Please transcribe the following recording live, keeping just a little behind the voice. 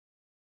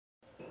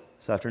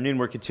This afternoon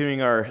we're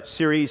continuing our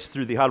series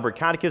through the Heidelberg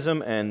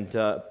Catechism and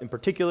in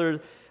particular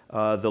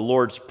the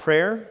Lord's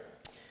Prayer,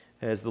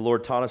 as the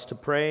Lord taught us to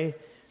pray.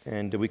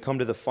 And we come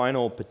to the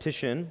final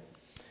petition,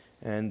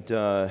 and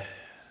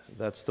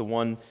that's the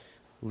one,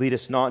 lead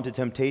us not into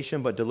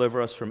temptation, but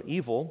deliver us from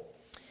evil.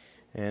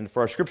 And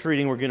for our scripture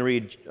reading, we're going to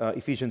read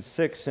Ephesians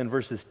 6 and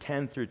verses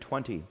 10 through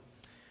 20.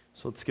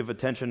 So let's give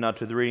attention now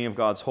to the reading of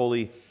God's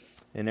holy,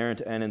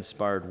 inerrant, and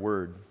inspired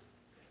word.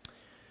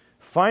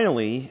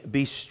 Finally,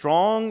 be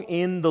strong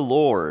in the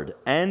Lord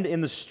and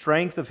in the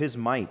strength of his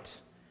might.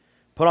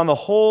 Put on the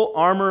whole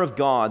armor of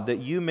God,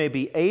 that you may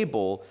be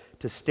able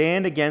to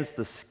stand against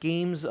the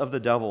schemes of the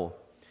devil.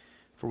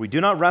 For we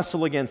do not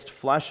wrestle against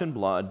flesh and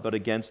blood, but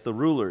against the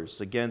rulers,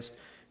 against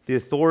the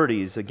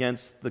authorities,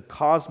 against the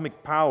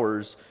cosmic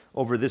powers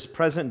over this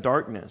present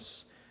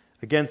darkness,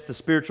 against the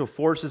spiritual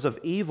forces of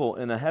evil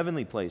in the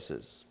heavenly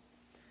places.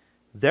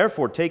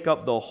 Therefore, take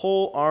up the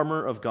whole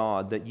armor of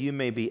God, that you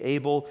may be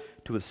able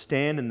to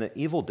withstand in the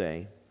evil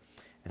day,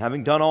 and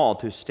having done all,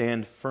 to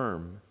stand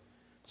firm.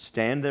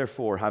 Stand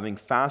therefore, having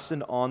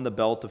fastened on the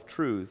belt of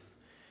truth,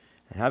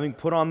 and having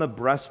put on the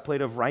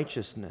breastplate of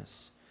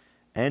righteousness,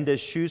 and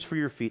as shoes for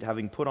your feet,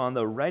 having put on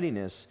the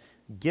readiness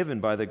given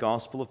by the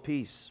gospel of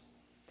peace.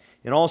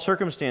 In all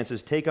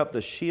circumstances, take up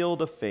the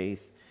shield of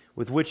faith,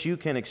 with which you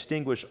can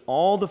extinguish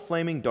all the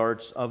flaming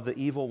darts of the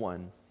evil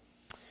one.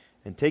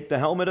 And take the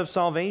helmet of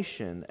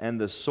salvation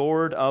and the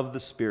sword of the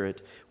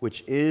Spirit,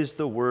 which is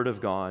the word of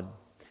God,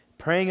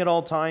 praying at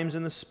all times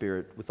in the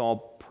Spirit with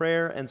all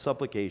prayer and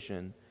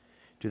supplication.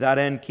 To that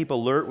end, keep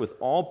alert with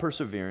all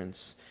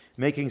perseverance,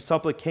 making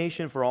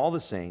supplication for all the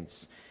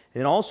saints,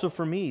 and also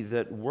for me,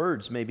 that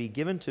words may be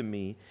given to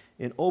me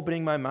in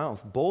opening my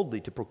mouth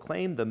boldly to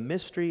proclaim the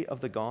mystery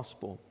of the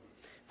gospel,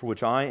 for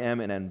which I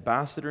am an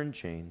ambassador in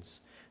chains,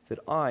 that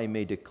I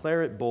may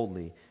declare it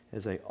boldly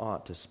as I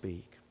ought to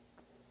speak.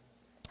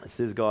 This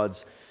is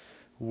God's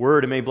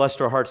word, and may bless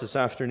our hearts this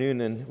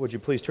afternoon. And would you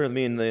please turn with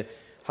me in the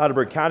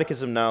Heidelberg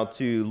Catechism now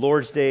to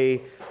Lord's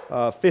Day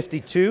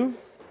 52.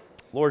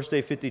 Lord's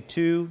Day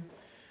 52,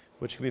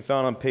 which can be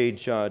found on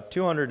page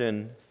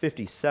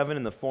 257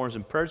 in the Forms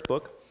and Prayers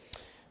book,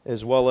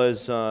 as well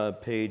as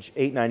page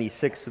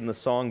 896 in the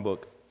Song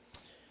book.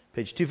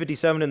 Page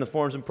 257 in the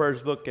Forms and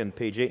Prayers book, and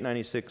page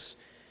 896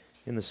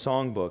 in the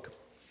Song book.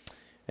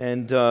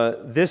 And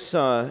this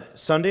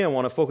Sunday, I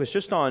want to focus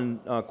just on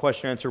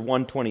question answer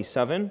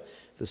 127,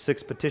 the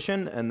sixth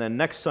petition, and then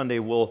next Sunday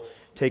we'll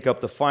take up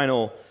the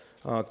final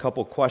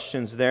couple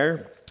questions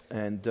there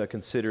and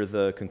consider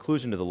the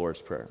conclusion to the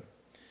Lord's Prayer.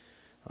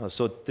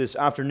 So this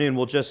afternoon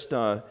we'll just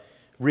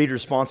read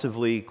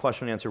responsively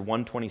question answer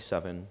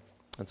 127,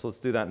 and so let's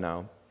do that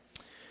now.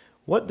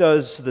 What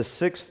does the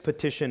sixth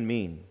petition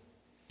mean?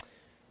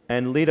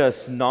 And lead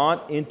us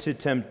not into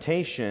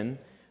temptation,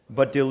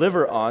 but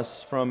deliver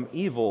us from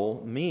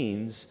evil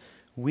means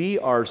we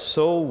are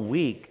so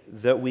weak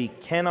that we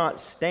cannot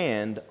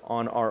stand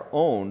on our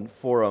own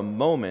for a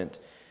moment,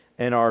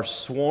 and our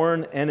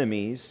sworn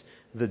enemies,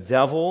 the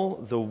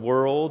devil, the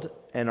world,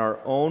 and our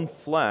own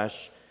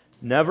flesh,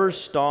 never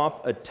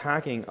stop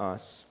attacking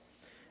us.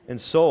 And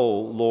so,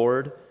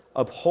 Lord,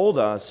 uphold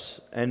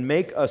us and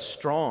make us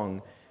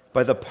strong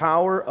by the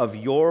power of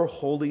your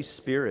Holy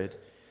Spirit,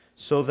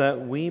 so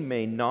that we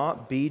may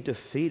not be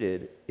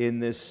defeated in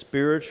this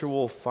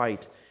spiritual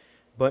fight,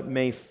 but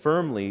may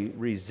firmly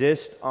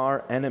resist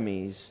our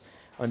enemies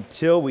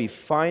until we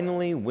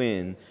finally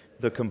win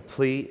the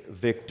complete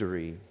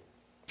victory.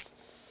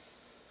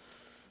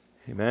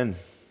 Amen.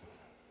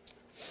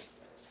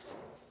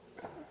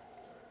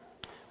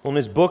 Well, in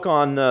his book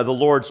on the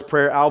Lord's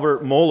Prayer,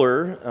 Albert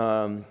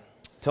Mohler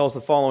tells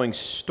the following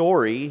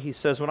story. He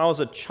says, when I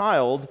was a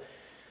child,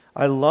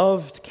 I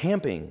loved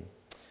camping.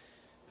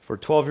 For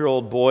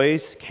 12-year-old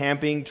boys,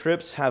 camping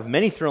trips have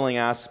many thrilling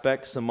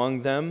aspects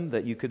among them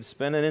that you could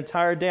spend an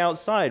entire day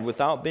outside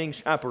without being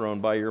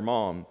chaperoned by your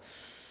mom.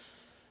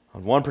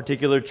 On one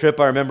particular trip,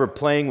 I remember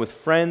playing with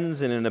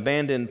friends in an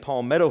abandoned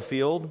palmetto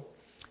field.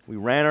 We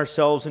ran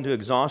ourselves into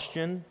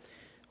exhaustion,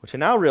 which I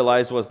now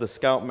realize was the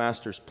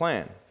scoutmaster's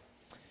plan.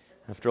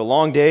 After a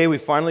long day, we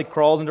finally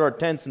crawled into our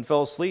tents and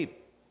fell asleep.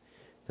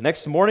 The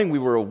next morning, we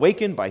were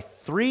awakened by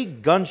 3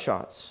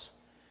 gunshots.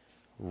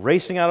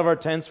 Racing out of our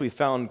tents, we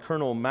found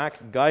Colonel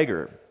Mac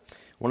Geiger,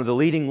 one of the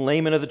leading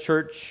laymen of the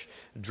church,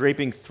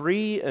 draping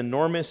 3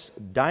 enormous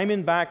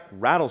diamondback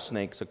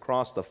rattlesnakes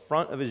across the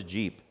front of his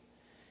Jeep.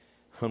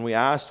 When we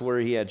asked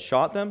where he had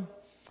shot them,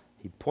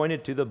 he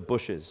pointed to the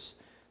bushes,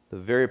 the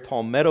very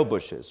palmetto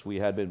bushes we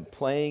had been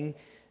playing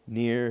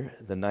near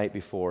the night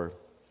before,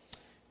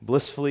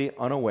 blissfully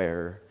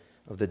unaware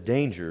of the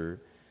danger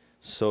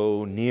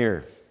so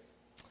near.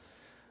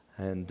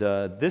 And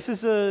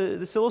this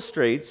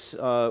illustrates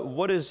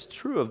what is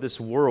true of this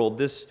world.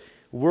 This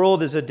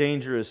world is a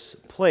dangerous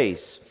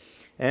place.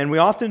 And we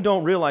often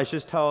don't realize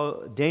just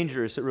how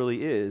dangerous it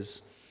really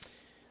is.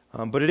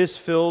 But it is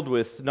filled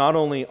with not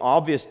only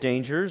obvious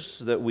dangers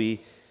that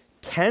we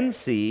can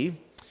see,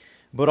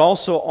 but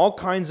also all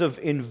kinds of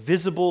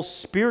invisible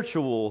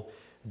spiritual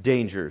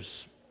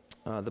dangers.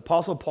 The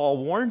Apostle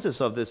Paul warns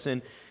us of this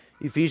in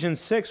Ephesians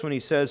 6 when he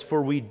says,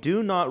 "For we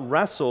do not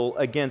wrestle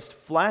against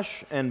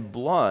flesh and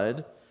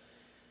blood,"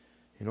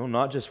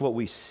 not just what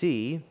we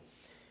see,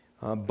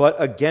 but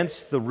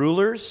against the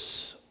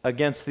rulers,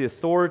 against the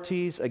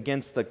authorities,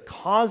 against the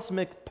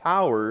cosmic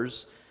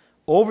powers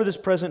over this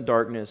present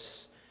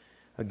darkness,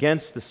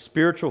 against the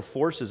spiritual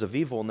forces of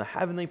evil in the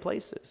heavenly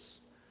places.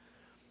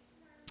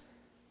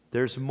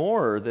 There's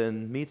more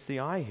than meets the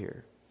eye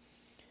here.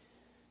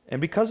 And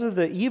because of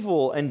the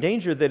evil and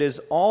danger that is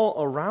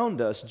all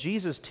around us,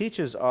 Jesus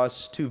teaches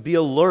us to be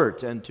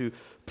alert and to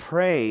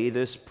pray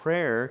this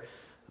prayer,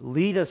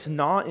 "Lead us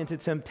not into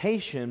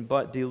temptation,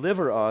 but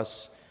deliver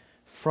us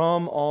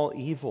from all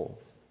evil."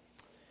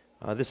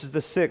 This is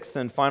the sixth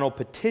and final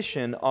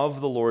petition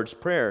of the Lord's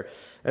Prayer.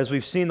 As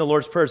we've seen, the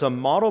Lord's Prayer is a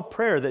model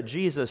prayer that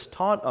Jesus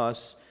taught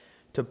us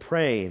to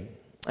pray.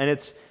 And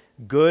it's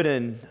good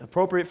and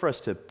appropriate for us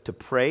to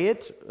pray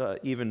it,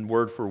 even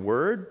word for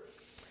word,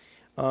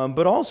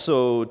 but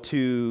also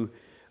to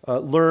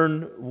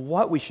learn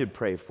what we should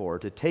pray for,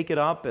 to take it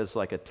up as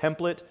like a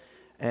template,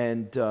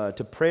 and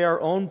to pray our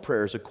own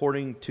prayers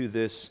according to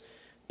this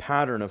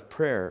pattern of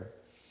prayer.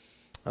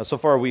 So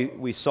far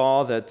we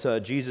saw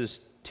that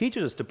Jesus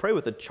teaches us to pray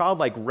with a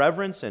childlike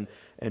reverence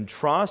and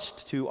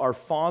trust to our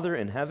Father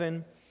in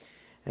heaven.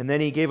 And then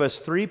he gave us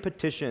three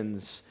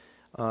petitions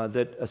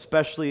that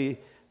especially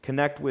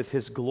connect with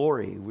his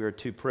glory. We are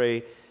to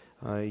pray,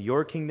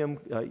 "Your kingdom,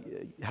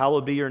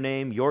 hallowed be your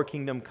name, your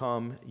kingdom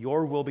come,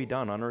 your will be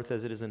done on earth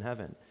as it is in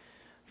heaven."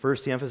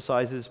 First, he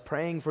emphasizes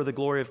praying for the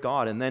glory of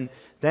God, and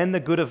then the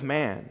good of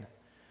man,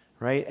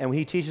 right? And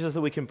he teaches us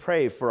that we can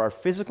pray for our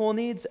physical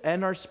needs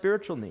and our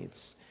spiritual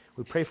needs.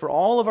 We pray for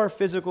all of our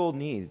physical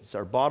needs,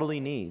 our bodily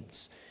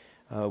needs,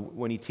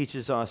 when he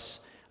teaches us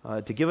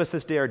to give us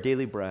this day our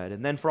daily bread.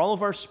 And then for all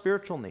of our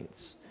spiritual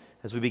needs,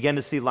 as we began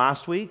to see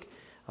last week,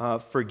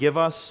 forgive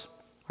us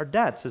our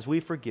debts as we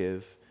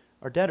forgive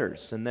our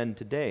debtors. And then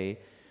today,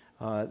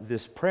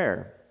 this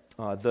prayer.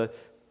 The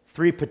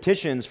three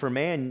petitions for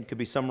man could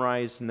be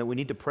summarized in that we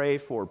need to pray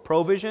for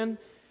provision,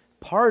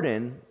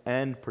 pardon,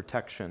 and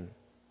protection.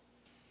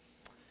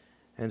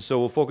 And so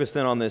we'll focus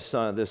then on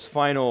this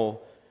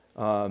final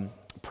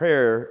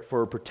prayer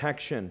for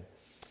protection.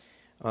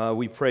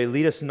 We pray,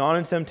 "Lead us not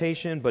into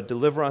temptation, but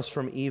deliver us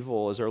from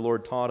evil," as our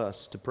Lord taught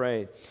us to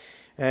pray.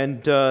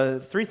 And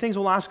three things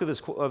we'll ask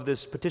of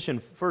this petition.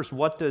 First,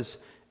 what does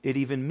it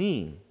even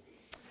mean?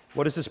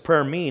 What does this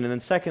prayer mean? And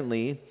then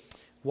secondly,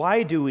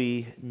 why do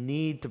we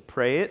need to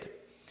pray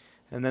it?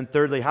 And then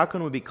thirdly, how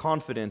can we be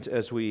confident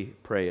as we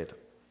pray it?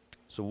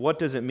 So what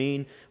does it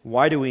mean?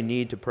 Why do we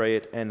need to pray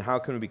it? And how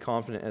can we be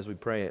confident as we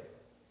pray it?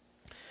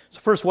 So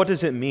first, what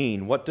does it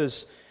mean? What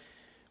does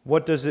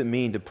it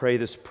mean to pray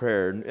this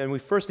prayer? And we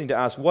first need to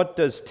ask, what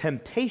does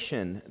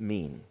temptation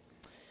mean?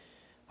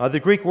 The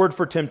Greek word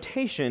for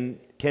temptation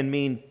can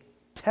mean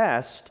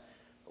test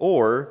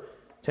or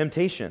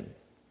temptation.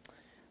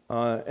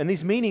 And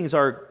these meanings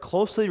are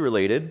closely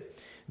related,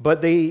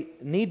 but they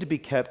need to be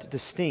kept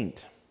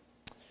distinct.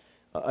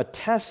 A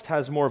test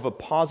has more of a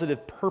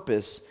positive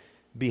purpose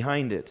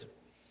behind it.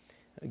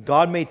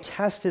 God may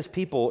test his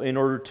people in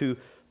order to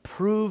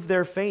prove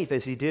their faith,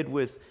 as he did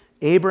with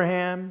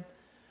Abraham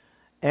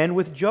and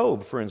with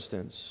Job, for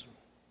instance.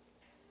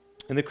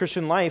 In the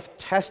Christian life,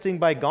 testing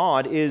by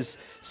God is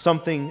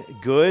something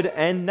good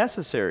and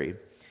necessary.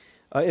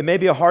 It may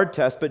be a hard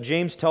test, but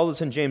James tells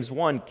us in James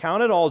 1,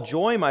 "Count it all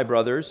joy, my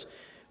brothers,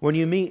 when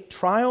you meet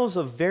trials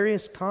of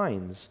various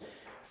kinds,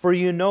 for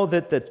you know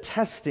that the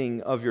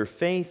testing of your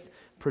faith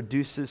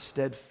produces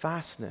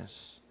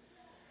steadfastness."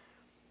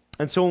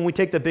 And so when we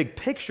take the big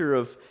picture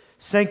of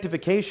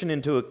sanctification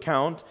into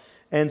account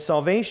and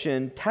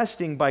salvation,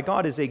 testing by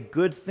God is a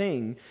good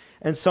thing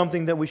and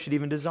something that we should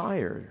even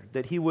desire,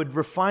 that he would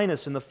refine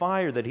us in the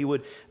fire, that he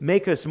would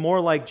make us more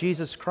like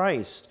Jesus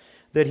Christ,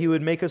 that he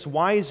would make us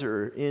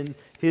wiser in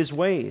his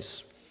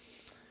ways.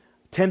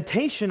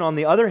 Temptation, on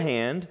the other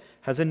hand,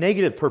 has a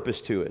negative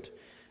purpose to it.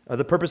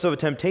 The purpose of a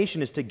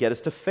temptation is to get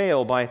us to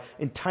fail by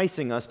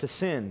enticing us to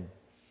sin.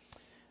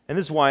 And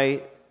this is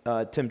why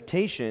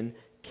temptation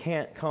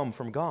can't come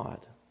from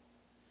God.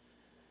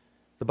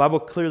 The Bible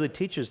clearly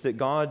teaches that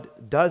God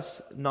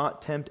does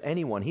not tempt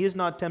anyone. He is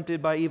not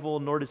tempted by evil,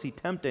 nor does he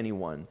tempt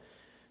anyone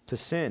to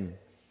sin.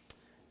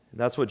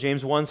 That's what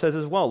James 1 says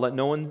as well. "Let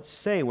no one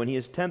say when he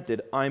is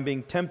tempted, I am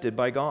being tempted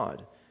by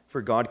God.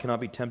 For God cannot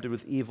be tempted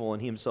with evil,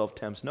 and he himself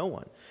tempts no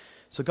one."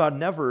 So God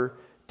never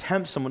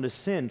tempts someone to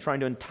sin, trying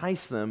to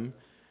entice them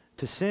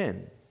to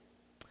sin.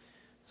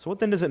 So what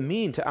then does it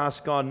mean to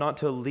ask God not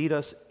to lead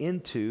us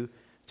into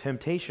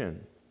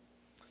temptation?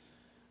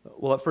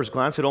 Well, at first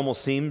glance, it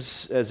almost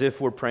seems as if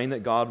we're praying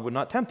that God would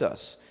not tempt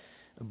us.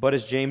 But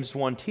as James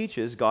 1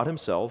 teaches, God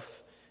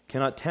himself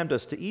cannot tempt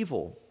us to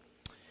evil.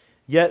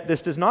 Yet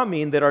this does not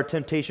mean that our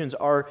temptations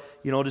are,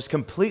 just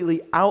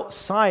completely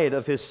outside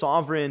of his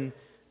sovereign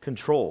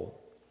control.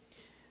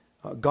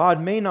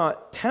 God may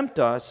not tempt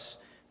us,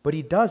 but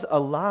he does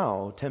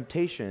allow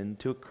temptation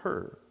to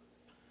occur.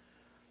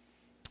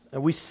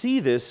 And we see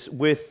this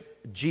with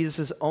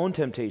Jesus' own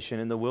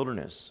temptation in the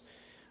wilderness.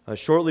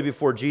 Shortly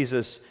before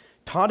Jesus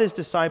taught his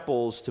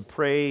disciples to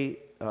pray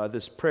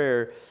this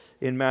prayer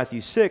in Matthew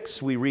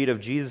 6, we read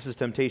of Jesus'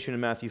 temptation in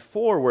Matthew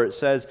 4, where it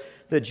says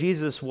that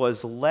Jesus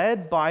was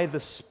led by the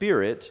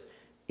Spirit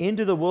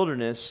into the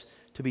wilderness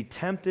to be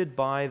tempted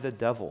by the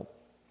devil.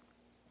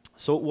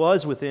 So it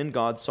was within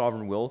God's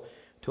sovereign will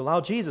to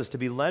allow Jesus to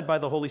be led by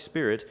the Holy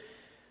Spirit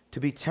to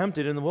be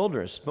tempted in the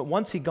wilderness. But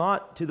once he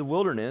got to the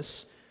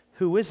wilderness,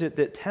 who is it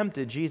that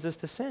tempted Jesus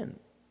to sin?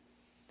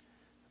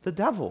 The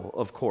devil,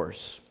 of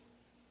course.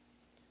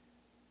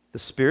 The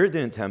Spirit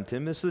didn't tempt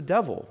him, this is the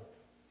devil.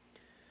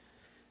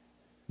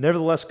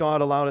 Nevertheless,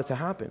 God allowed it to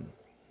happen.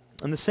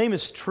 And the same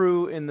is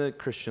true in the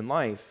Christian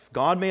life.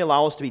 God may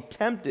allow us to be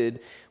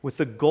tempted with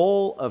the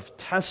goal of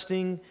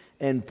testing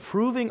and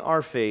proving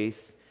our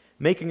faith,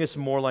 making us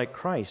more like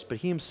Christ, but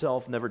he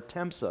himself never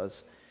tempts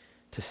us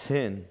to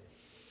sin.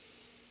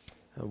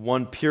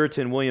 One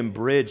Puritan, William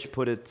Bridge,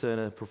 put it in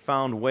a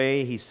profound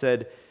way. He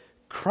said,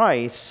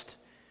 Christ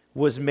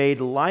was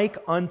made like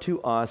unto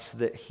us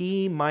that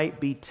he might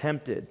be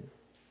tempted.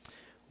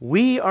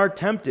 We are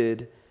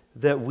tempted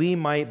that we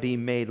might be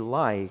made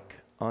like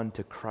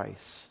unto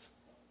Christ.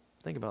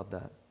 Think about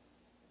that.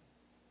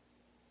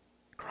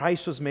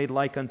 Christ was made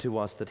like unto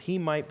us that he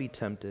might be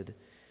tempted.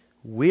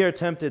 We are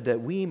tempted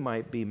that we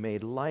might be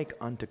made like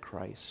unto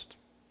Christ.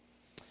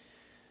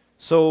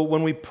 So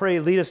when we pray,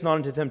 lead us not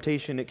into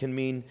temptation, it can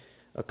mean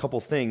a couple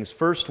things.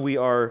 First, we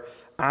are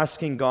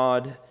asking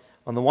God,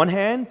 on the one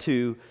hand,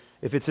 to,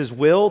 if it's his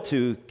will,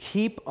 to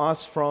keep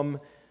us from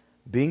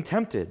being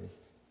tempted.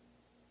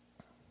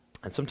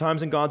 And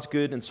sometimes in God's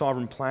good and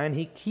sovereign plan,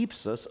 he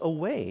keeps us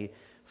away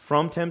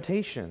from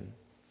temptation.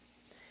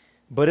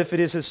 But if it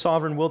is his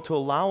sovereign will to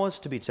allow us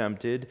to be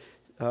tempted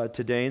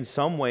today in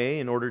some way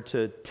in order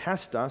to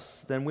test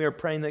us, then we are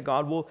praying that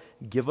God will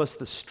give us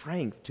the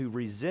strength to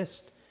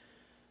resist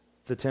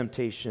the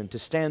temptation, to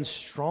stand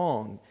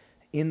strong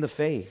in the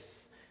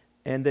faith,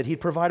 and that he'd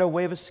provide a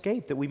way of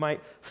escape that we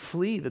might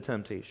flee the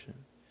temptation.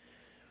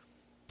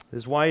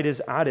 This is why it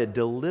is added,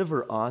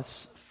 deliver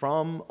us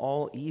from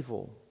all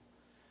evil.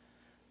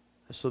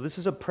 So this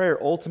is a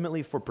prayer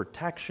ultimately for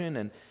protection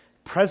and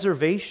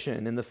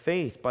preservation in the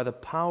faith by the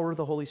power of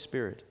the Holy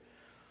Spirit.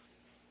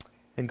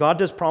 And God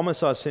does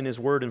promise us in his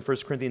word in 1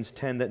 Corinthians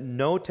 10 that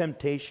no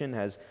temptation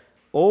has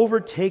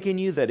overtaken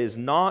you that is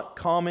not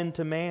common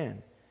to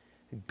man.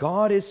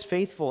 God is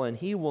faithful and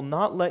he will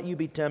not let you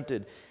be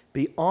tempted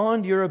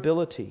beyond your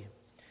ability.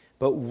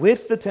 But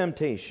with the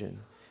temptation,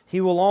 he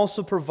will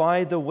also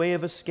provide the way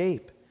of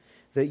escape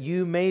that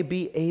you may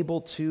be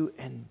able to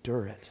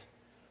endure it.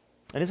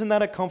 And isn't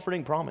that a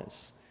comforting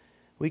promise?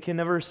 We can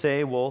never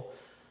say, well,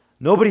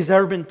 nobody's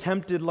ever been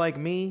tempted like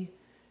me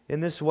in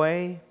this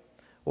way,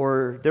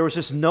 or there was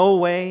just no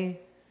way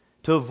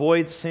to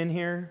avoid sin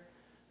here.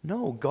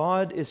 No,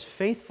 God is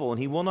faithful, and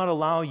he will not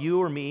allow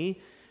you or me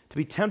to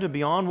be tempted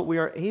beyond what we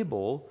are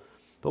able,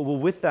 but will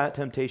with that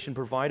temptation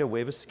provide a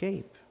way of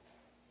escape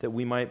that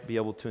we might be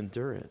able to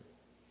endure it.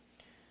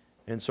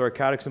 And so our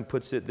catechism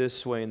puts it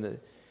this way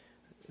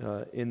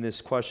in this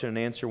question and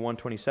answer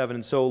 127.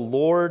 And so,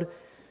 Lord,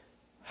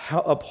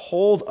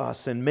 uphold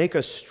us and make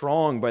us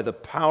strong by the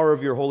power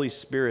of your Holy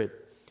Spirit,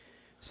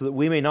 so that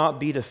we may not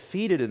be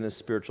defeated in this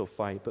spiritual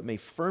fight, but may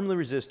firmly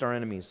resist our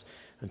enemies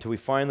until we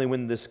finally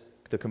win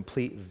the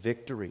complete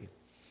victory.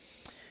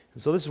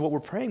 And so this is what we're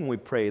praying when we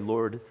pray,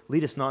 Lord,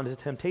 lead us not into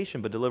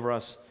temptation, but deliver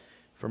us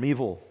from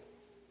evil.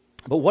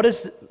 But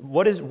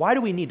why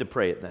do we need to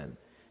pray it then?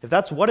 If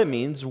that's what it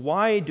means,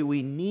 why do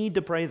we need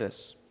to pray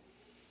this?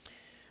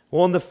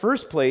 Well, in the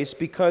first place,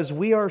 because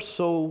we are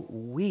so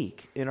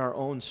weak in our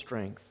own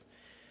strength.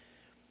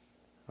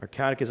 Our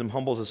catechism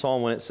humbles us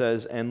all when it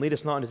says, and lead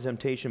us not into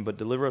temptation, but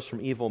deliver us from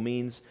evil,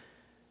 means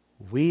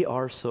we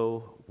are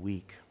so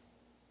weak.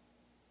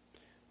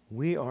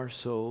 We are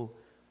so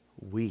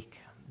weak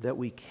that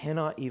we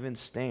cannot even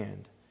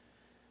stand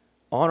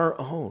on our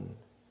own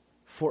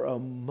for a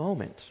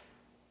moment.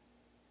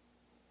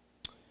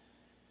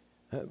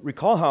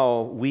 Recall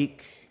how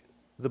weak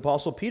the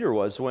Apostle Peter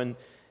was when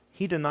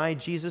he denied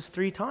Jesus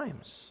 3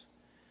 times.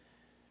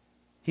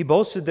 He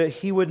boasted that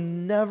he would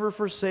never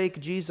forsake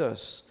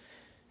Jesus.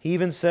 He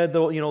even said,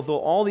 though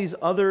all these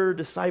other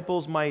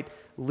disciples might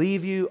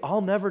leave you,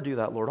 I'll never do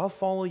that, Lord. I'll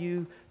follow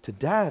you to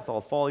death.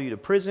 I'll follow you to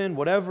prison,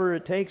 whatever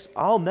it takes.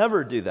 I'll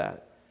never do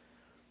that.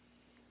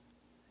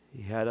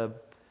 He had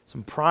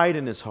some pride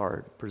in his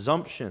heart,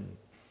 presumption.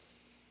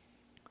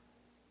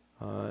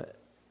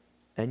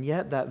 And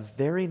yet that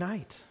very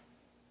night,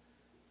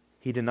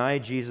 he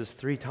denied Jesus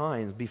 3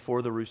 times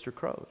before the rooster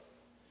crowed.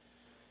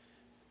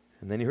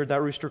 And then he heard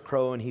that rooster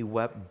crow and he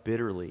wept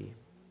bitterly.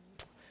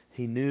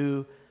 He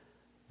knew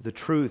the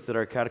truth that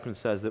our catechism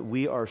says, that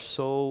we are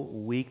so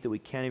weak that we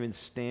can't even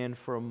stand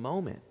for a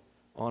moment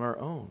on our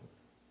own.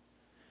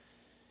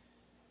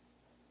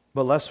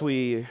 But lest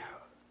we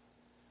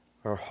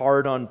are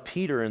hard on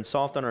Peter and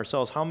soft on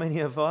ourselves, how many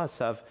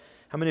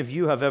of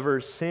you have ever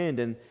sinned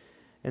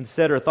and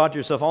said or thought to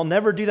yourself, I'll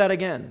never do that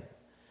again,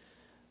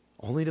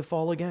 only to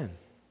fall again?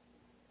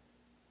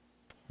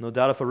 No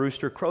doubt if a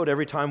rooster crowed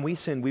every time we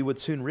sin, we would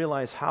soon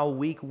realize how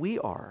weak we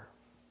are.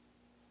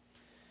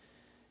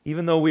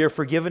 Even though we are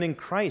forgiven in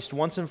Christ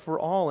once and for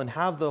all and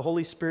have the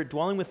Holy Spirit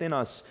dwelling within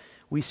us,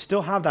 we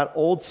still have that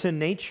old sin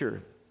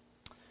nature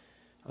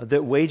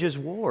that wages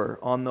war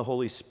on the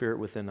Holy Spirit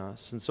within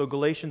us. And so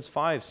Galatians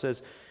 5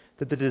 says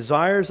that the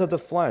desires of the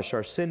flesh,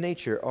 our sin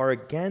nature, are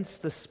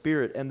against the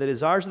Spirit, and the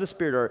desires of the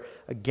Spirit are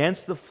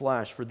against the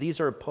flesh, for these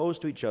are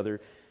opposed to each other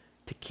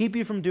to keep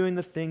you from doing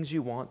the things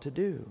you want to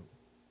do.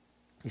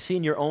 You see,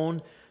 in your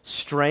own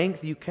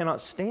strength, you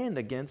cannot stand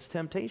against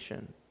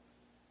temptation.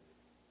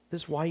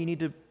 This is why you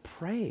need to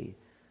pray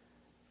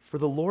for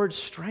the Lord's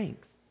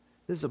strength.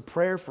 This is a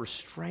prayer for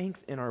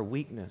strength in our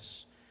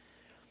weakness.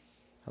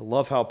 I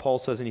love how Paul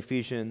says in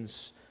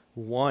Ephesians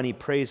 1, he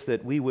prays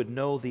that we would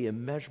know the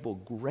immeasurable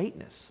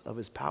greatness of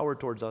his power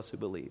towards us who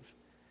believe.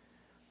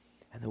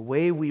 And the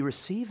way we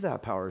receive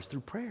that power is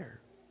through prayer,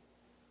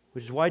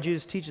 which is why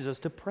Jesus teaches us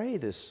to pray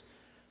this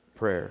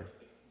prayer.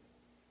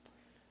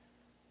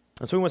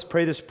 And so we must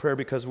pray this prayer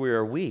because we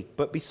are weak.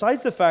 But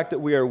besides the fact that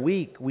we are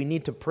weak, we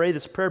need to pray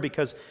this prayer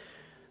because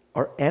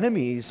our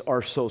enemies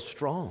are so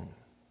strong.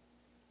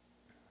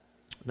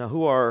 Now,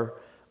 who are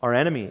our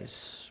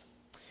enemies?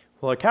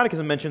 Well, our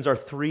catechism mentions our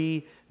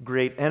three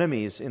great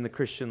enemies in the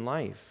Christian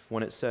life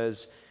when it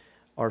says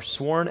our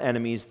sworn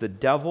enemies, the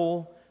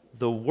devil,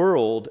 the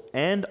world,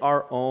 and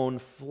our own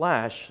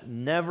flesh,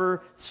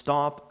 never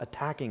stop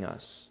attacking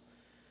us.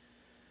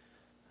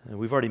 And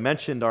we've already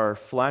mentioned our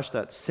flesh,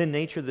 that sin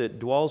nature that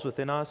dwells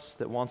within us,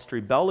 that wants to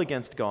rebel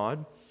against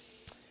God.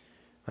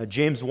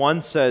 James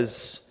 1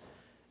 says,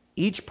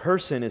 each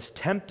person is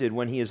tempted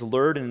when he is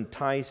lured and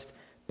enticed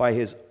by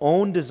his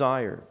own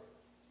desire.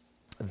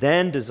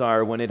 Then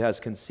desire, when it has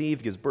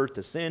conceived, gives birth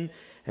to sin,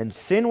 and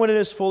sin, when it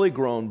is fully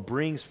grown,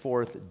 brings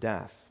forth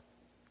death.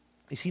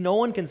 You see, no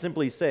one can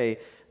simply say,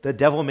 the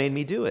devil made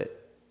me do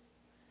it.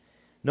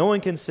 No one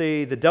can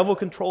say, the devil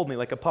controlled me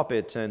like a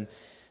puppet and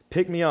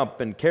picked me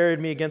up and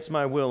carried me against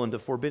my will into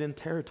forbidden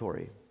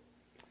territory.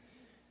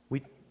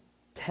 We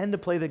tend to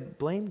play the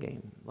blame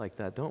game like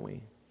that, don't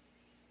we?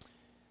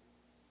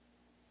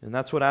 And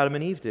that's what Adam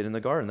and Eve did in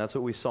the garden. That's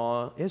what we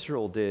saw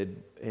Israel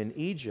did in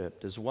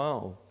Egypt as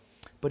well.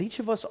 But each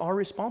of us are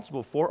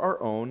responsible for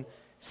our own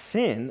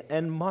sin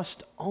and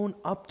must own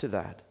up to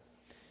that.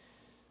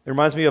 It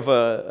reminds me of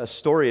a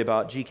story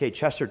about G.K.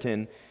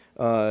 Chesterton.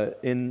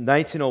 In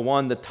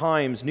 1901, the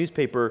Times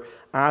newspaper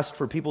asked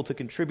for people to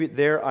contribute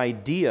their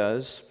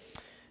ideas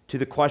to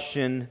the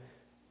question,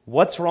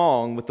 what's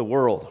wrong with the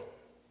world?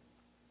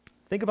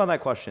 Think about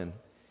that question.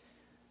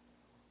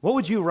 What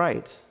would you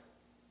write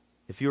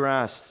if you were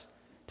asked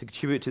to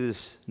contribute to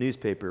this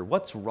newspaper?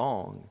 What's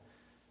wrong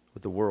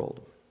with the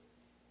world?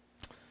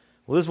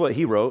 Well, this is what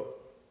he wrote.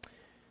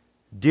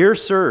 Dear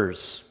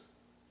sirs,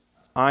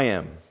 I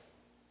am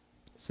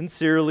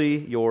sincerely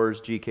yours,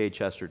 G.K.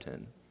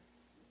 Chesterton.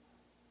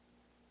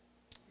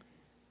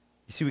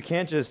 You see, we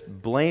can't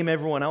just blame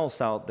everyone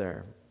else out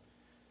there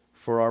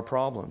for our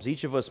problems.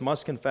 Each of us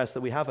must confess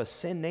that we have a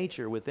sin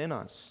nature within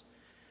us.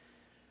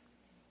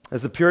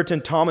 As the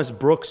Puritan Thomas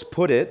Brooks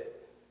put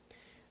it,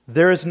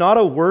 there is not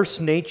a worse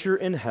nature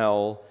in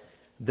hell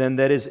than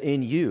that is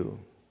in you,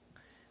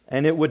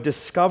 and it would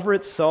discover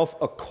itself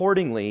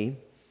accordingly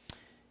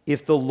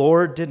if the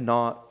Lord did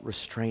not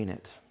restrain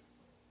it.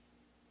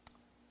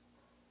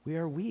 We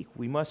are weak.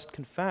 We must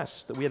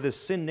confess that we have this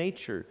sin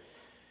nature.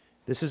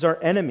 This is our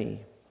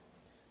enemy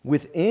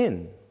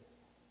within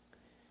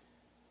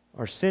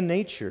our sin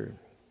nature.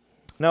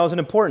 Now, as an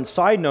important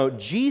side note,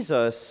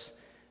 Jesus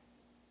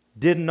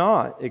did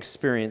not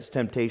experience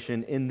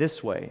temptation in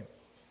this way.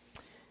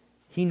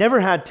 He never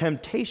had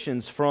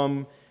temptations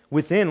from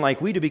within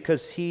like we do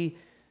because he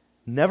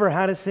never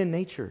had a sin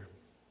nature.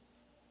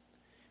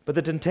 But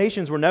the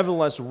temptations were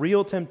nevertheless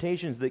real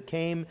temptations that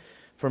came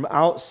from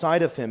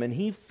outside of him, and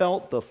he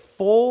felt the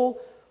full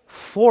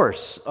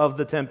force of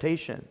the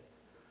temptation.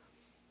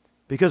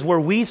 Because where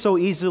we so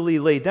easily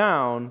lay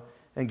down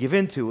and give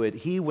into it,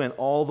 he went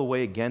all the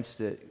way against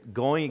it,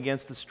 going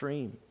against the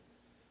stream,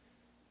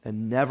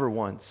 and never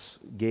once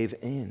gave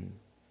in.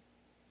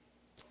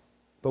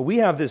 But we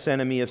have this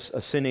enemy of a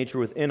sin nature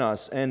within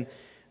us, and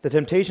the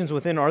temptations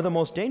within are the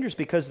most dangerous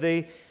because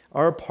they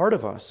are a part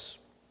of us.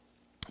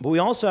 But we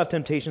also have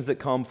temptations that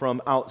come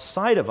from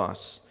outside of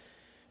us,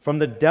 from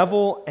the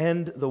devil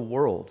and the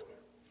world.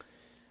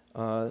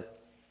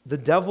 The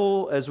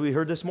devil, as we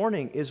heard this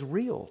morning, is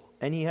real,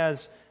 and he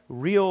has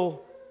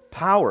real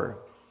power.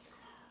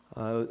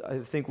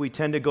 I think we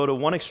tend to go to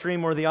one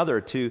extreme or the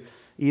other, to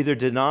either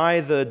deny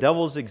the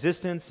devil's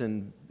existence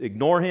and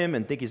ignore him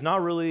and think he's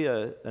not really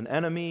an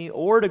enemy,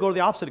 or to go to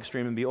the opposite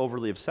extreme and be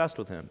overly obsessed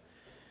with him.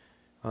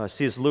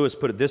 C.S. Lewis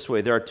put it this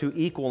way: there are two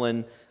equal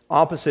and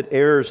opposite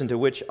errors into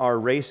which our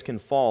race can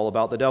fall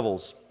about the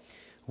devils.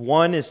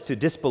 One is to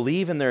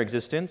disbelieve in their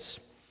existence.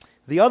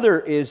 The other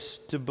is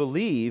to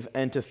believe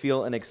and to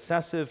feel an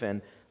excessive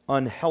and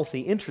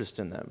unhealthy interest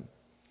in them.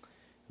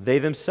 They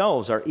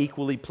themselves are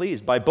equally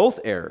pleased by both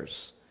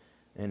errors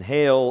and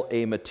hail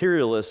a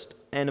materialist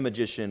and a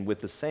magician with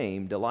the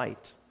same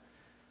delight.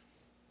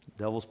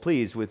 The devil's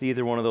pleased with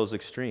either one of those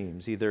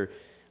extremes, either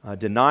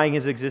denying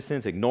his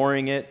existence,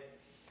 ignoring it,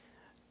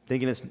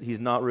 thinking he's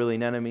not really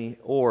an enemy,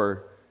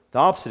 or the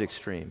opposite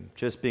extreme,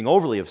 just being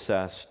overly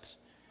obsessed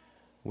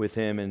with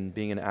him and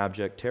being in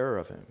abject terror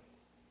of him.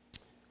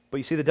 But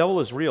you see, the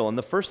devil is real, and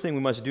the first thing we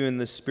must do in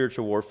this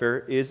spiritual warfare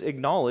is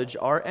acknowledge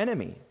our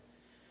enemy.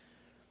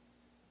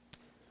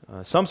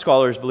 Some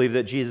scholars believe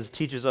that Jesus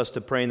teaches us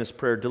to pray in this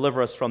prayer,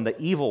 deliver us from the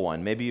evil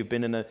one. Maybe you've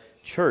been in a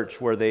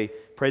church where they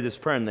pray this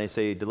prayer and they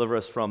say, deliver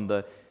us from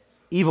the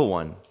evil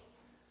one.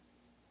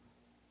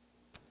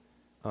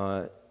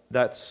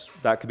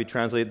 That could be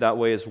translated that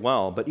way as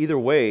well. But either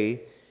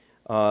way,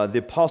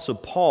 the Apostle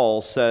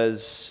Paul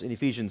says in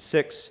Ephesians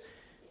 6,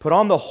 put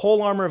on the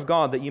whole armor of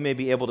God that you may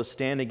be able to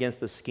stand against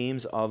the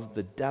schemes of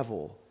the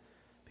devil,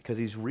 because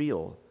he's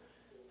real.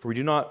 For we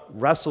do not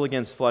wrestle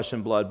against flesh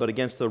and blood, but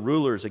against the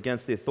rulers,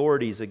 against the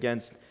authorities,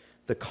 against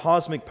the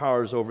cosmic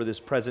powers over this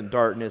present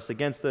darkness,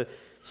 against the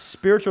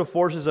spiritual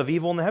forces of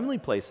evil in the heavenly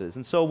places.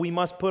 And so we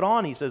must put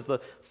on, he says, the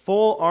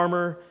full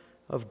armor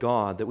of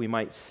God that we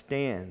might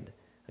stand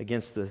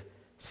against the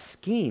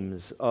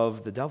schemes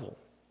of the devil.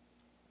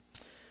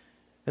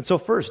 And so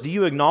first, do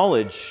you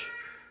acknowledge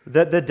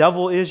that the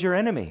devil is your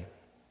enemy?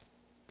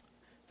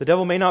 The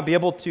devil may not be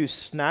able to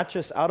snatch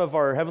us out of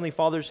our Heavenly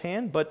Father's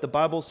hand, but the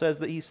Bible says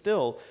that he's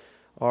still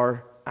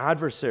our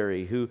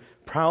adversary who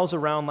prowls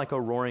around like a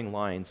roaring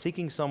lion,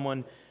 seeking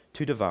someone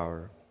to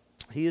devour.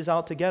 He is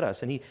out to get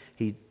us, and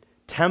he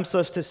tempts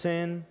us to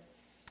sin.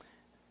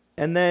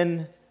 And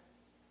then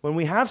when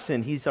we have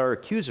sinned, he's our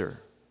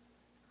accuser,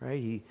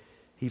 right?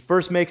 He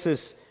first makes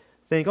us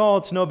think, oh,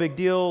 it's no big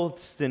deal,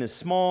 sin is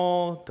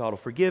small, God will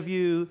forgive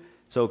you,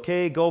 it's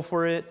okay, go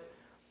for it.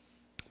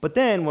 But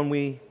then when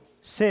we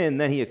sin,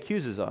 then he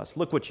accuses us.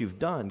 Look what you've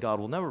done. God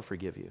will never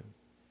forgive you.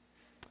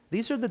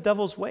 These are the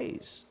devil's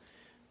ways.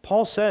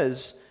 Paul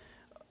says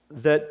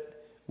that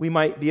we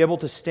might be able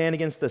to stand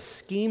against the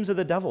schemes of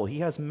the devil. He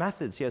has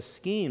methods, he has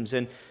schemes.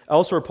 And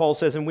elsewhere Paul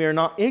says, and we are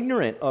not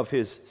ignorant of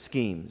his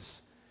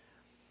schemes.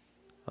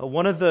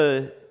 One of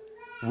the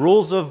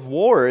rules of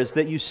war is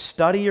that you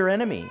study your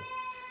enemy.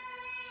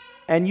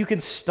 And you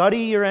can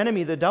study your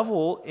enemy, the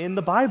devil, in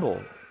the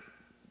Bible.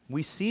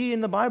 We see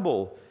in the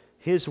Bible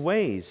his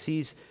ways.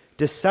 He's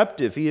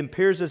deceptive. He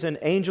appears as an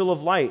angel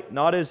of light,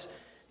 not as,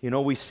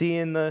 we see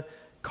in the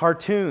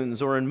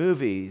cartoons or in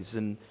movies,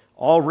 and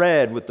all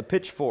red with the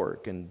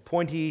pitchfork and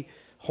pointy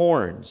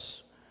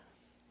horns.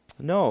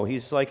 No,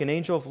 he's like an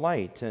angel of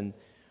light, and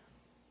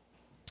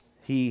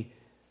he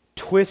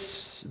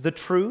twists the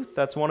truth.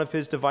 That's one of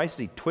his devices.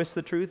 He twists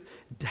the truth.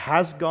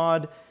 Has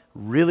God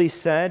really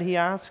said, he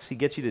asks? He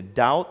gets you to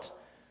doubt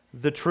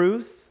the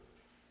truth.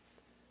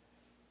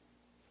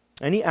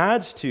 And he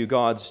adds to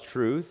God's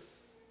truth.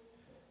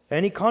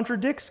 And he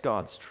contradicts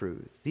God's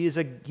truth. He's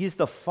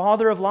the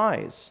father of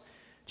lies,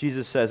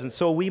 Jesus says. And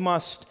so we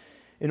must,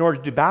 in order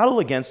to battle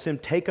against him,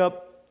 take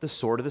up the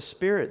sword of the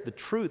Spirit, the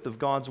truth of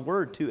God's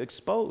word, to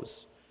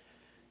expose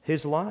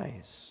his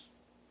lies.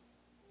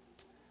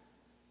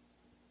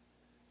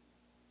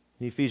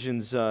 In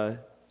Ephesians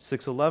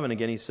 6:11,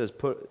 again, he says,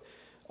 put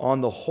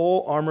on the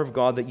whole armor of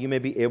God that you may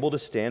be able to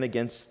stand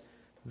against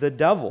the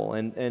devil.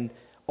 And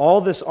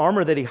all this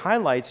armor that he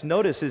highlights,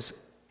 notice, is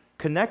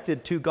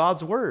connected to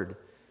God's word.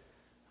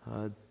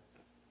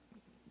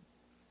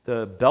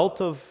 The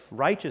belt of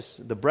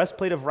righteousness, the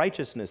breastplate of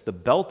righteousness, the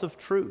belt of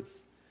truth,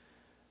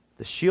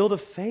 the shield of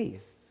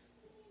faith.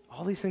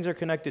 All these things are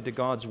connected to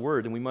God's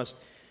word, and we must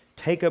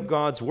take up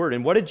God's word.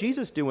 And what did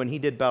Jesus do when he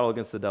did battle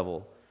against the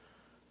devil?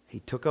 He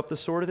took up the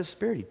sword of the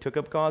Spirit. He took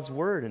up God's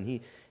word, and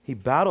he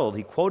battled.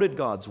 He quoted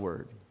God's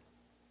word.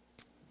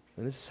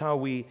 And this is how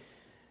we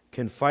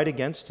can fight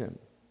against him.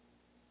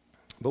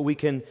 But we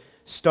can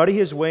study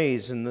his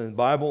ways in the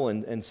Bible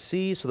and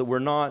see so that we're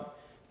not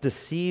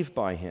deceived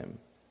by him.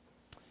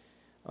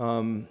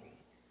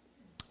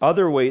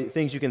 Other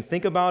things you can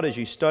think about as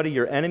you study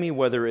your enemy,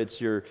 whether it's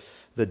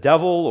the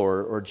devil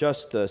or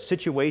just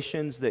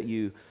situations that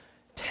you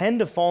tend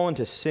to fall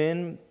into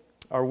sin,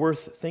 are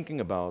worth thinking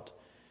about,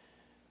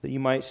 that you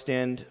might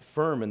stand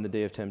firm in the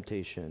day of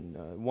temptation.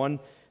 One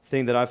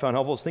thing that I found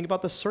helpful is think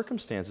about the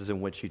circumstances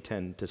in which you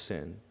tend to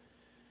sin.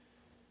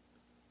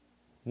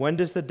 When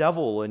does the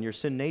devil and your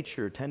sin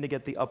nature tend to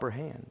get the upper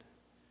hand?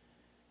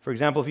 For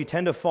example, if you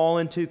tend to fall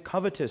into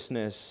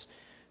covetousness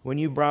when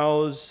you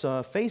browse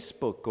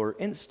Facebook or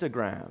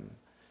Instagram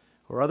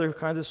or other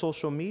kinds of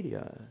social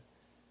media,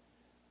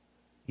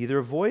 either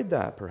avoid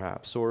that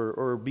perhaps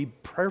or be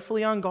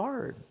prayerfully on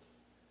guard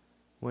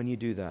when you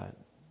do that.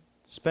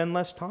 Spend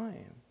less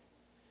time.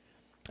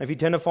 If you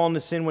tend to fall into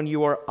sin when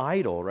you are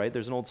idle, right?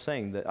 There's an old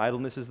saying that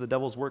idleness is the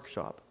devil's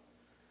workshop.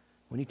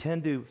 When you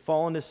tend to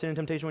fall into sin and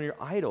temptation when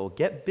you're idle,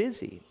 get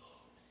busy.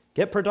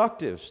 Get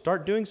productive.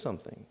 Start doing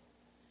something.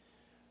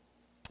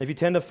 If you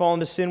tend to fall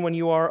into sin when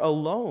you are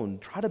alone,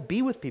 try to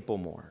be with people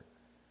more.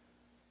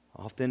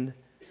 Often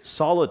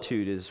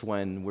solitude is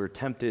when we're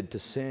tempted to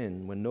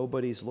sin, when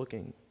nobody's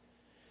looking.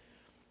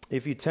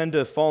 If you tend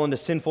to fall into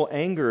sinful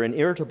anger and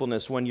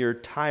irritableness when you're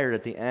tired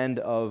at the end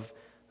of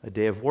a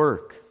day of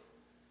work,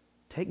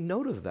 take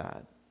note of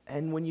that.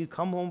 And when you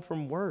come home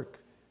from work,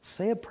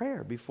 say a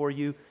prayer before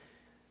you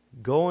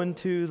go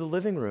into the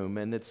living room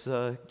and it's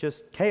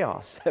just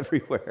chaos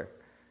everywhere.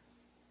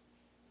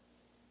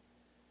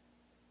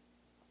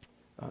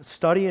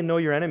 Study and know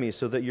your enemies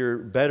so that you're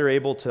better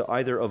able to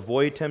either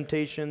avoid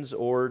temptations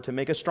or to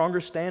make a stronger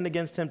stand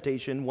against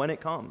temptation when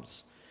it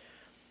comes.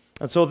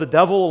 And so the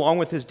devil, along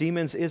with his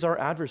demons, is our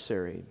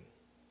adversary.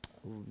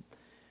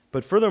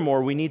 But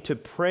furthermore, we need to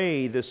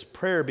pray this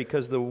prayer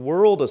because the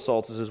world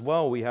assaults us as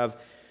well. We have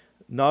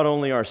not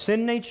only our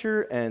sin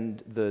nature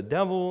and the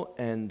devil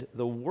and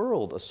the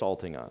world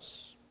assaulting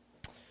us.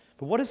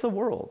 But what is the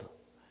world?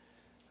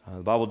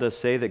 The Bible does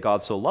say that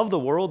God so loved the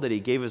world that he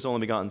gave his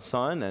only begotten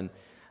Son. And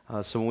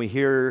so when we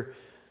hear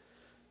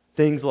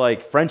things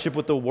like friendship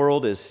with the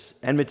world is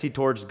enmity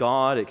towards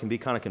God, it can be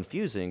kind of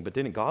confusing. But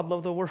didn't God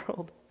love the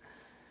world?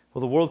 Well,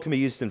 the world can be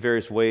used in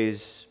various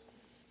ways,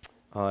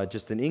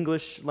 just in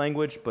English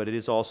language, but it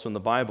is also in the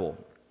Bible.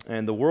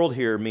 And the world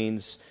here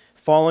means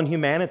fallen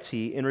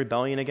humanity in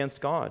rebellion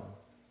against God.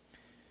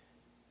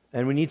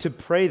 And we need to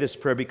pray this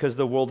prayer because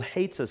the world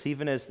hates us,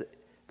 even as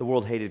the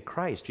world hated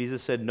Christ.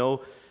 Jesus said,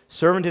 "No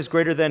servant is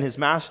greater than his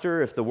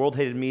master. If the world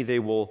hated me, they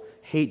will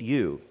hate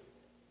you."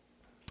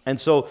 And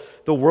so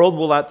the world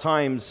will at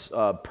times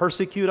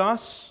persecute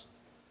us,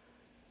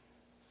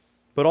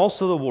 but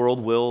also the world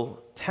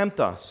will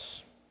tempt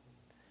us.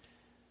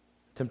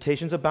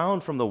 Temptations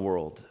abound from the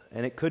world,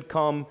 and it could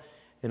come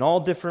in all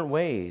different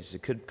ways.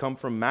 It could come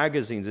from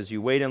magazines as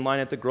you wait in line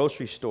at the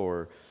grocery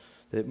store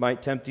that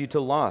might tempt you to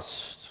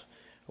lust,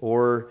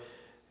 or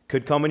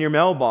could come in your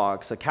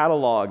mailbox, a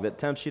catalog that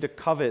tempts you to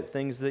covet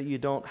things that you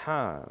don't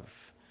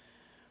have.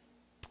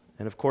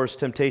 And of course,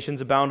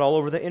 temptations abound all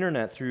over the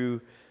internet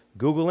through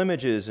Google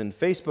Images and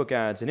Facebook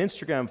ads and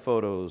Instagram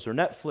photos or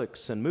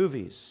Netflix and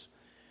movies.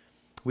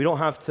 We don't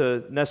have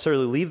to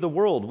necessarily leave the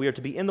world. We are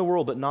to be in the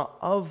world, but not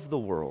of the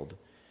world.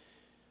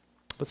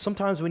 But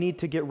sometimes we need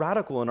to get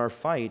radical in our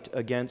fight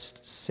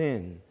against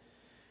sin.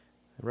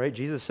 Right?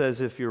 Jesus says,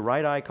 if your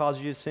right eye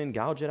causes you to sin,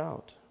 gouge it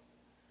out.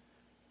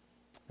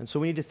 And so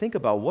we need to think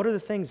about what are the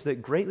things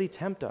that greatly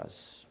tempt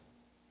us?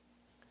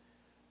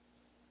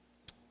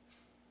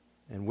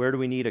 And where do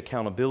we need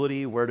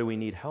accountability? Where do we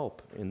need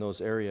help in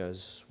those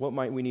areas? What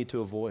might we need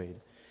to avoid?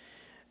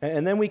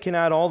 And then we can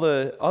add all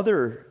the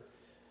other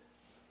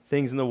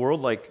things in the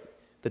world, like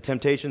the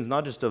temptations,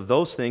 not just of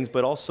those things,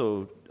 but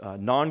also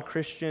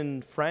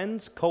non-Christian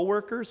friends,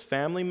 co-workers,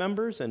 family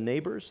members, and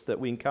neighbors that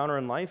we encounter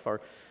in life.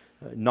 Our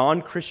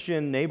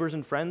non-Christian neighbors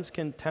and friends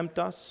can tempt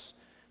us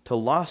to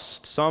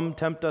lust. Some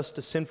tempt us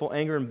to sinful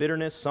anger and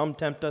bitterness. Some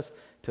tempt us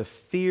to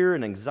fear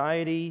and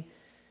anxiety.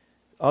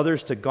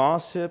 Others to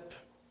gossip.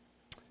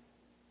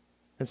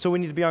 And so we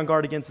need to be on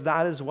guard against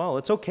that as well.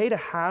 It's okay to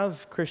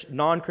have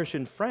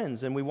non-Christian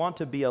friends, and we want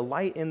to be a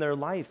light in their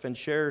life and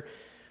share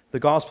the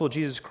gospel of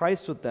Jesus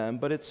Christ with them,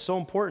 but it's so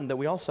important that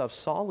we also have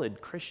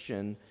solid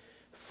Christian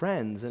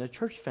friends and a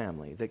church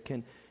family that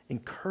can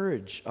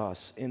encourage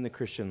us in the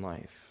Christian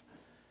life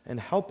and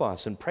help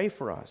us and pray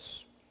for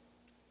us.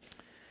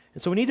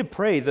 And so we need to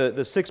pray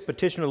the sixth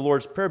petition of the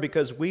Lord's Prayer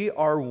because we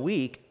are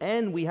weak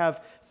and we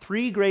have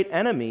three great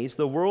enemies,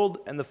 the world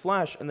and the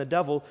flesh and the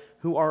devil,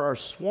 who are our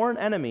sworn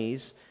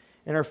enemies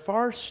and are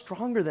far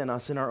stronger than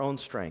us in our own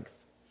strength.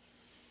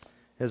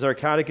 As our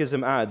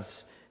catechism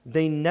adds,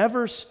 they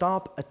never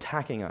stop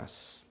attacking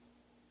us.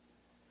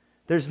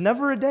 There's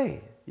never a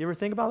day. You ever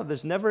think about it?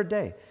 There's never a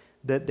day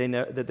that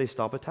they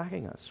stop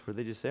attacking us, where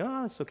they just say,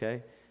 "Oh, it's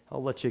okay.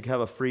 I'll let you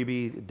have a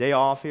freebie day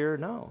off here."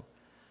 No.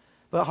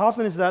 But how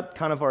often is that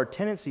kind of our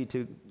tendency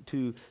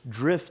to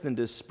drift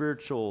into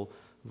spiritual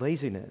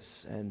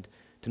laziness and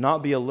to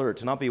not be alert,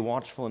 to not be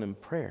watchful and in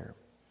prayer,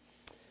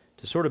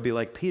 to sort of be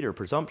like Peter,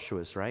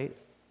 presumptuous, right?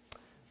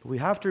 But we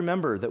have to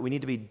remember that we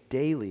need to be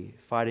daily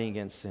fighting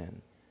against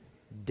sin.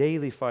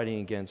 Daily fighting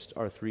against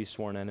our three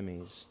sworn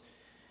enemies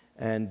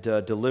and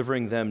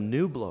delivering them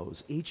new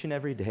blows each and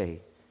every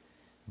day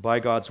by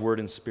God's word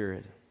and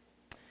spirit.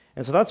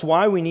 And so that's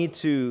why we need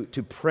to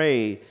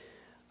pray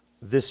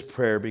this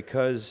prayer,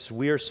 because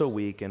we are so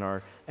weak and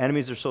our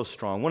enemies are so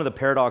strong. One of the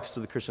paradoxes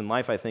of the Christian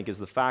life, I think, is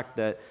the fact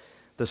that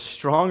the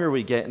stronger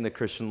we get in the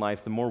Christian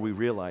life, the more we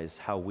realize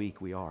how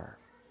weak we are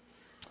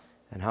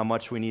and how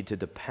much we need to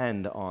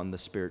depend on the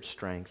Spirit's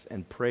strength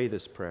and pray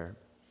this prayer.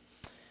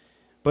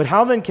 But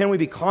how then can we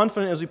be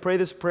confident as we pray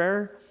this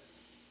prayer?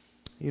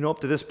 You know, up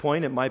to this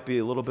point, it might be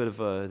a little bit of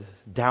a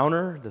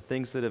downer, the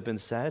things that have been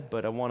said,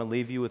 but I want to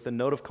leave you with a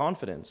note of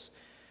confidence.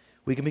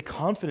 We can be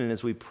confident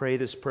as we pray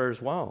this prayer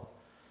as well.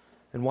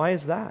 And why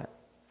is that?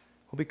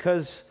 Well,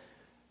 because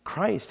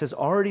Christ has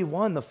already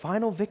won the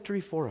final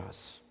victory for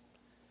us.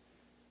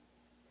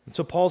 And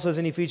so Paul says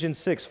in Ephesians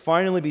 6,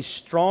 "Finally be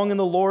strong in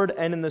the Lord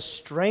and in the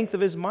strength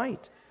of his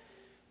might.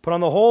 Put on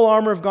the whole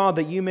armor of God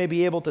that you may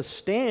be able to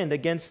stand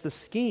against the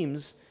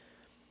schemes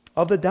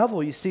of the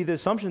devil." You see, the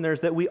assumption there is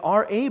that we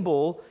are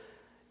able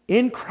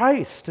in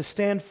Christ to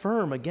stand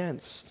firm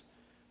against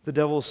the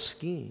devil's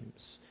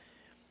schemes.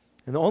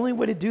 And the only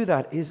way to do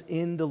that is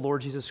in the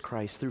Lord Jesus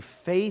Christ, through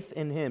faith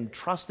in Him,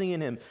 trusting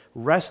in Him,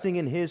 resting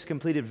in His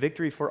completed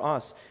victory for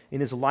us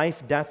in His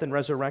life, death, and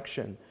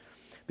resurrection.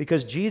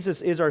 Because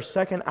Jesus is our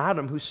second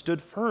Adam who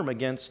stood firm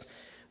against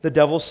the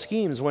devil's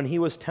schemes when He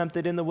was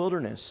tempted in the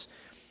wilderness.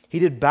 He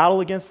did battle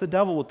against the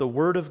devil with the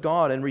word of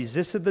God and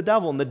resisted the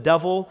devil, and the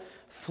devil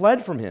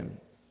fled from Him.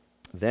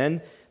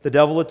 Then the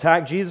devil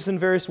attacked Jesus in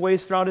various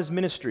ways throughout His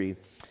ministry.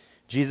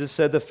 Jesus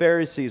said the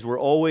Pharisees were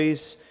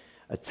always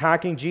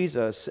attacking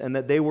Jesus and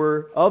that they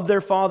were of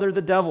their father,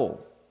 the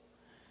devil.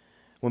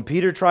 When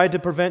Peter tried to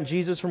prevent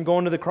Jesus from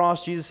going to the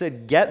cross, Jesus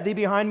said, "Get thee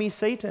behind me,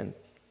 Satan."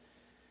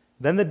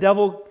 Then the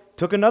devil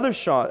took another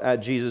shot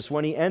at Jesus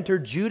when he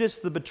entered Judas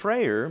the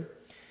betrayer,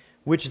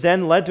 which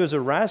then led to his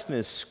arrest and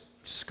his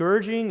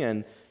scourging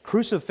and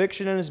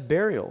crucifixion and His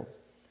burial.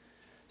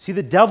 See,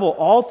 the devil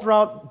all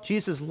throughout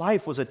Jesus'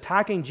 life was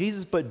attacking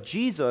Jesus, but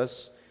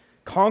Jesus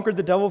conquered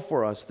the devil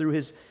for us through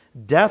His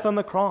death on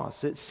the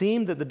cross. It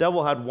seemed that the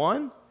devil had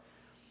won,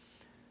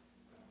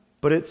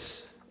 but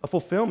it's a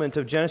fulfillment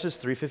of Genesis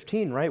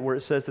 3:15, right? Where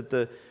it says that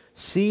the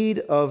seed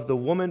of the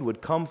woman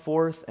would come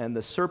forth and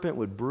the serpent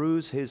would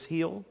bruise his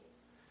heel,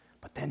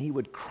 but then he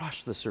would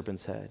crush the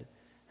serpent's head.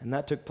 And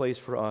that took place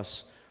for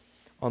us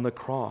on the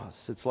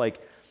cross. It's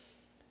like,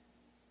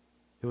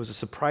 it was a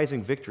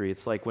surprising victory.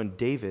 It's like when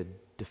David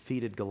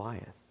defeated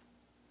Goliath,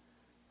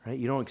 right?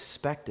 You don't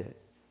expect it.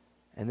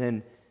 And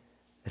then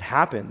it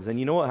happens. And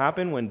you know what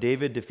happened when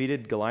David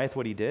defeated Goliath,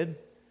 what he did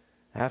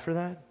after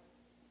that?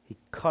 He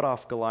cut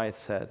off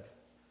Goliath's head.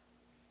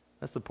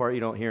 That's the part you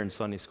don't hear in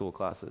Sunday school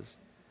classes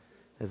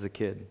as a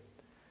kid.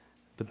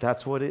 But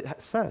that's what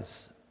it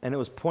says. And it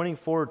was pointing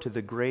forward to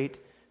the great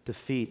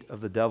defeat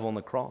of the devil on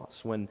the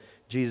cross when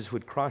Jesus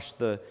would crush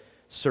the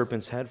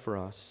serpent's head for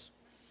us.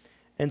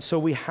 And so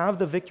we have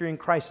the victory in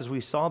Christ. As we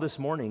saw this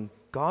morning,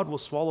 God will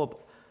swallow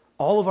up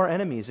all of our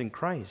enemies in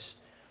Christ.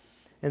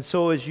 And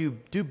so as you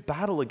do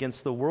battle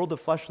against the world, the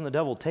flesh, and the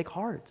devil, take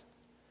heart.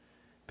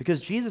 Because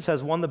Jesus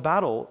has won the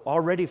battle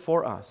already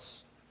for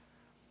us.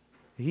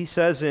 He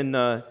says in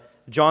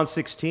John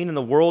 16, "In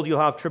the world you'll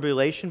have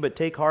tribulation, but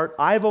take heart,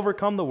 I've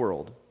overcome the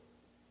world."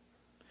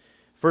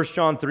 1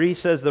 John 3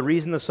 says the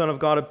reason the Son of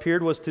God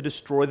appeared was to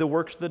destroy the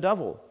works of the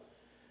devil.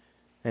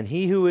 And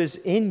he who is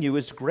in you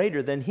is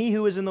greater than he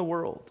who is in the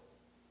world.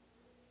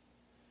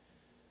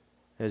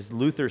 As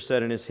Luther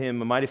said in his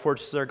hymn, "A mighty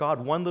fortress is our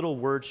God, one little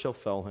word shall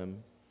fell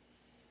him."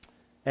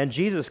 And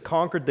Jesus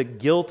conquered the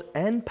guilt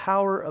and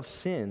power of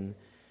sin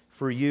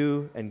for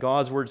you. And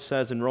God's word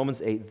says in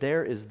Romans 8,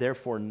 "There is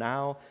therefore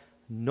now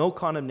no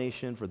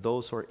condemnation for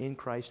those who are in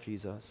Christ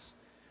Jesus."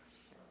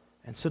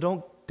 And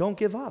so don't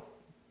give up.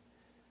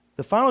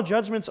 The final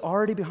judgment's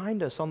already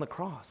behind us on the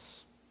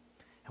cross.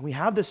 And we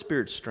have the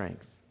Spirit's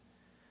strength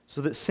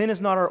so that sin is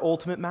not our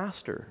ultimate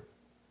master.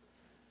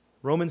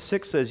 Romans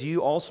 6 says,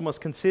 "You also must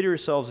consider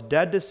yourselves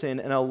dead to sin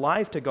and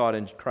alive to God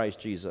in Christ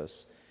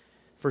Jesus.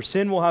 For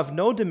sin will have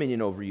no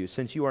dominion over you,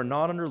 since you are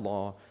not under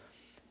law,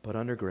 but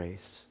under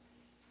grace."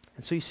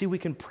 And so you see, we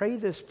can pray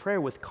this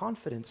prayer with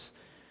confidence,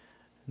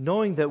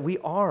 knowing that we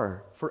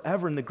are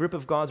forever in the grip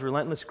of God's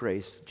relentless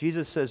grace.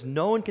 Jesus says,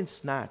 "No one can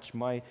snatch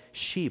my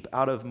sheep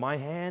out of my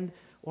hand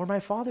or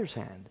my Father's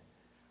hand."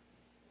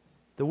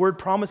 The Word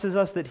promises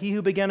us that He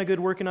who began a good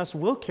work in us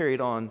will carry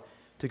it on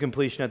to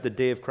completion at the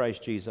day of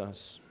Christ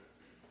Jesus.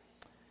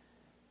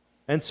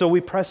 And so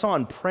we press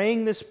on,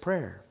 praying this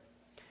prayer.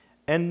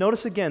 And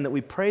notice again that we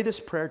pray this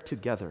prayer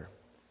together.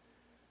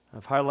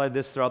 I've highlighted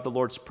this throughout the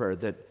Lord's Prayer,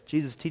 that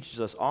Jesus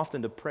teaches us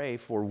often to pray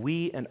for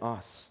we and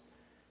us.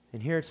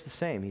 And here it's the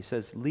same. He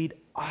says, "Lead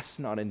us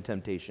not in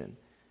temptation,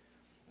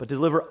 but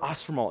deliver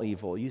us from all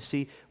evil." You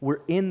see,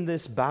 we're in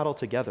this battle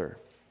together.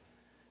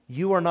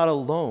 You are not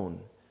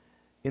alone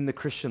in the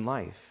Christian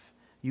life.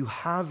 You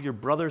have your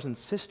brothers and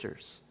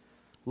sisters.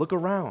 Look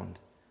around.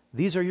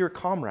 These are your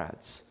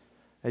comrades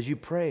as you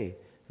pray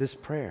this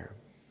prayer.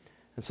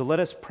 And so let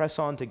us press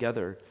on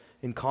together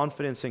in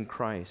confidence in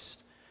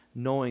Christ,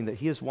 knowing that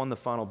He has won the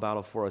final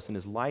battle for us in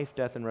His life,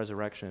 death, and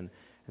resurrection,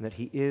 and that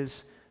He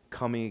is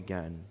coming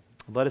again.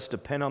 Let us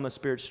depend on the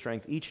Spirit's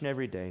strength each and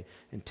every day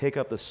and take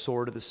up the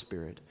sword of the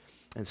Spirit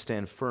and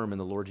stand firm in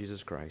the Lord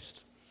Jesus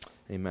Christ.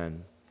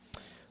 Amen.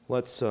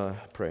 Let's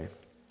pray.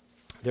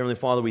 Dear Heavenly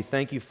Father, we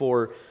thank You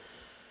for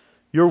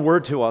Your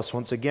word to us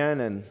once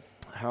again, and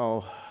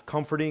how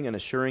comforting and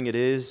assuring it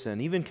is,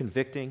 and even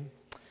convicting.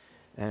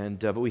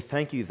 But we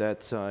thank You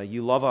that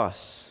You love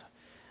us,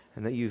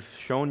 and that You've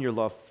shown Your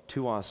love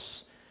to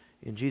us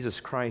in Jesus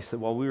Christ, that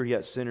while we were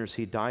yet sinners,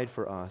 He died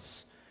for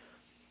us.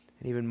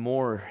 And even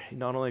more,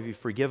 not only have You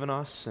forgiven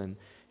us, and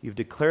You've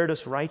declared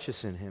us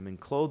righteous in Him, and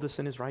clothed us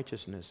in His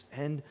righteousness,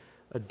 and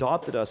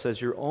adopted us as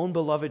Your own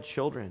beloved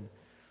children.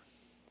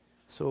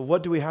 So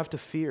what do we have to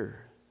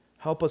fear?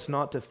 Help us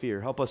not to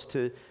fear. Help us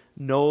to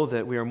know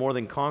that we are more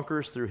than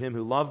conquerors through Him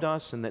who loved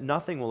us, and that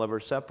nothing will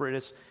ever separate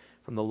us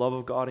from the love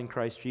of God in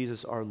Christ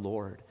Jesus our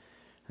Lord.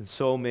 And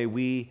so may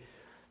we,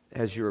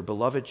 as Your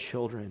beloved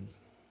children,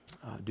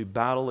 do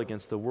battle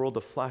against the world,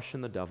 the flesh,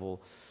 and the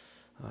devil,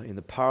 in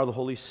the power of the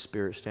Holy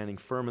Spirit, standing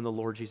firm in the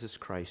Lord Jesus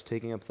Christ,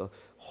 taking up the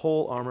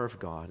whole armor of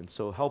God. And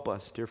so help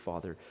us, dear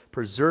Father,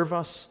 preserve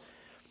us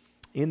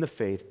in the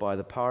faith by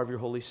the power of your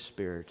Holy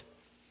Spirit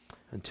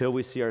until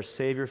we see our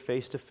Savior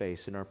face to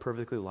face and are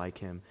perfectly like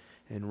him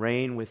and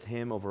reign with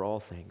him over all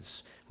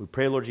things. We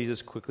pray, Lord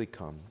Jesus, quickly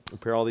come. We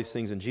pray all these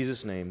things in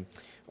Jesus' name.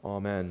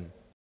 Amen.